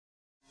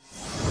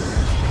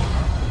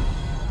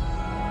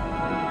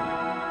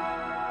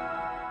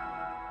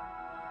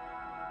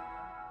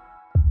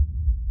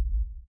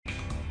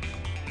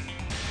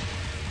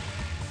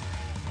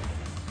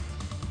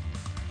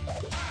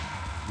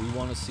you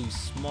want to see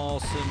small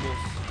symbols,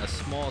 as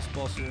small as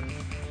possible.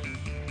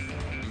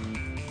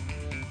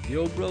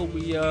 Yo, bro,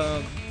 we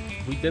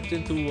dipped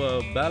into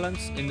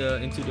balance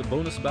into the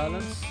bonus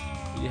balance.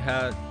 We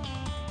had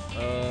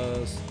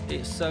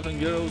 7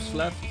 euros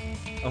left,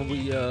 and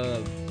we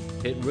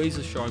hit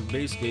Razor Shark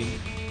base game,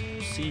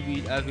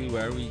 seaweed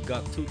everywhere. We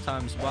got 2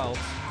 times wild,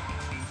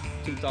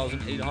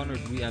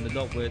 2,800 we ended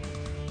up with.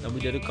 Then we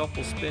did a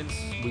couple spins.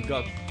 We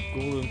got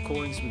golden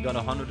coins. We got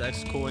a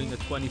 100x coin, a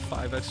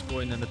 25x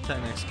coin, and a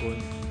 10x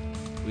coin.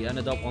 We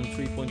ended up on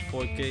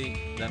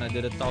 3.4k. Then I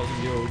did a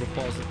 1,000 euro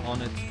deposit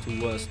on it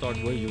to start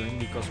wagering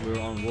because we were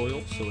on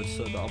royal, so it's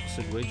the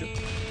opposite wager.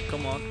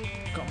 Come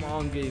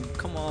on game,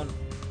 come on.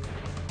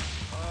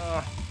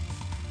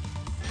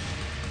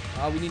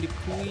 We need a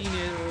queen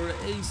here or an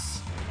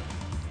ace.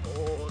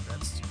 Oh,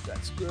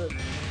 that's good.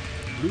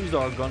 Blues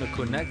are gonna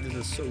connect. This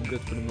is so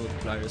good for the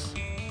multipliers.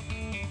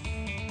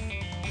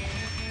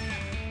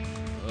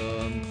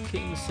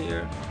 Kings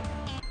here.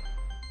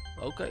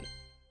 Okay.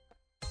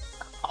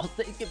 I'll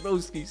take it,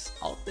 broskies.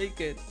 I'll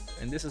take it.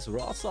 And this is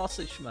raw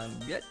sausage, man.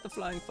 Get the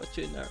flying fudge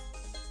in there.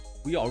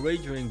 We are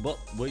wagering, but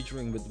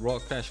wagering with raw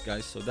cash,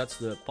 guys. So that's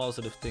the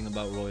positive thing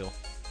about royal.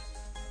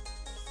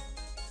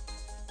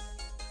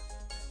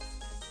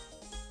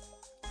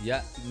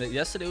 Yeah,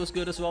 yesterday was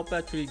good as well,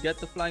 Patrick. Get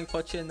the flying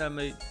fudge in there,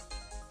 mate.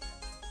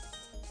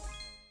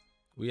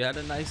 We had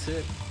a nice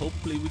hit.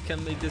 Hopefully we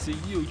can make this a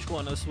huge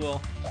one as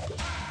well.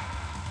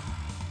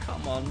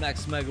 Come on,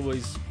 max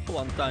megaways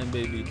one time,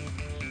 baby.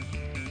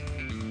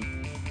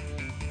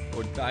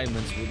 Or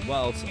diamonds with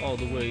wilds all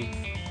the way.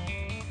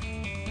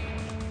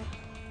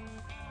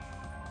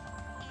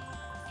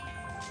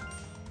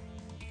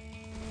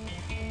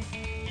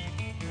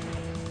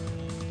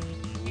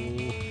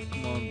 Oh,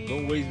 come on,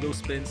 don't waste those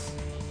spins.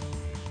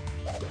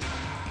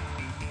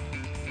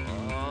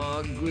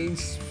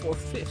 Greens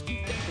 450,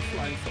 get the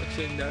flying fudge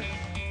in there.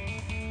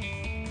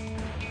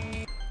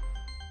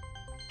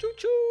 Choo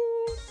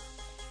choo!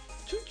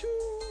 Choo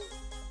choo!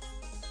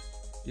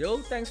 Yo,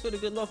 thanks for the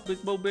good luck,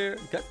 Big Bo Bear.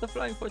 Get the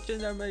flying fudge in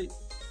there, mate.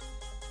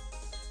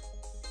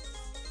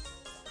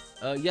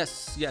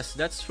 Yes,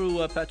 that's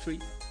true,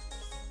 Patrick.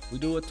 We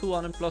do a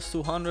 200 plus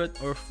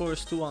 200. Our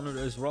first 200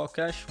 is raw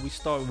cash. We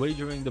start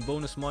wagering the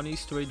bonus money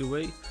straight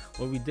away.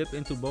 When we dip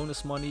into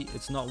bonus money,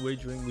 it's not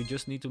wagering. We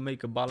just need to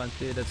make a balance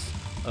here that's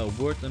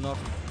worth enough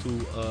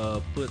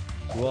to put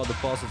raw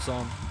deposits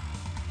on.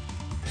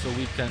 So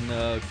we can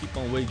keep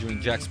on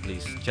wagering. Jacks,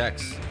 please.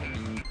 Jacks.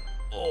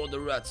 Oh, the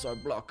rats are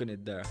blocking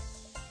it there.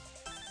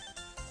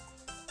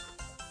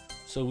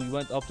 So we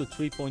went up to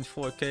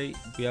 3.4k.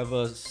 We have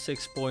a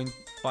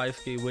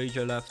 6.5k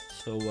wager left.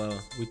 So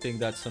we think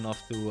that's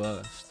enough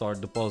to start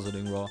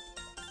depositing raw.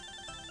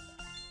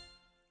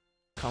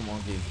 Come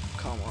on, game.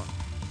 Come on.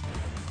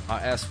 I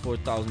asked for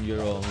 1,000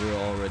 euro and we're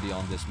already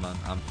on this, man.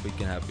 I'm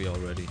freaking happy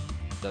already.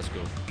 Let's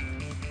go.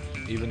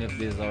 Even if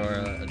these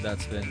are a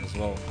dead spin as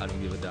well, I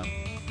don't give a damn.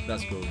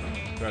 Let's go,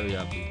 man. Very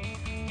happy.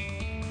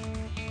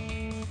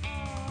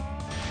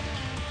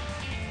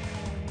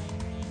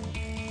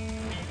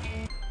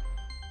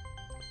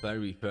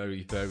 Very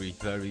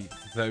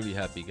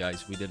happy,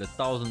 guys. We did a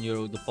 1,000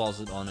 euro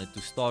deposit on it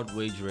to start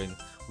wagering.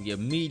 We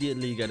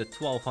immediately get a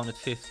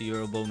 1,250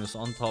 euro bonus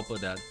on top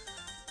of that.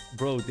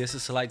 Bro, this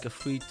is like a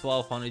free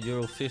 1,200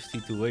 euro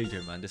 50 to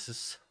wager, man. This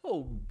is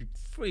so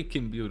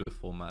freaking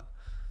beautiful, man.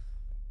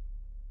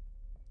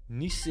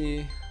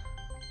 Nice.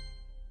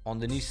 On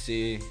the Nice,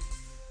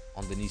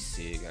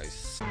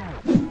 guys.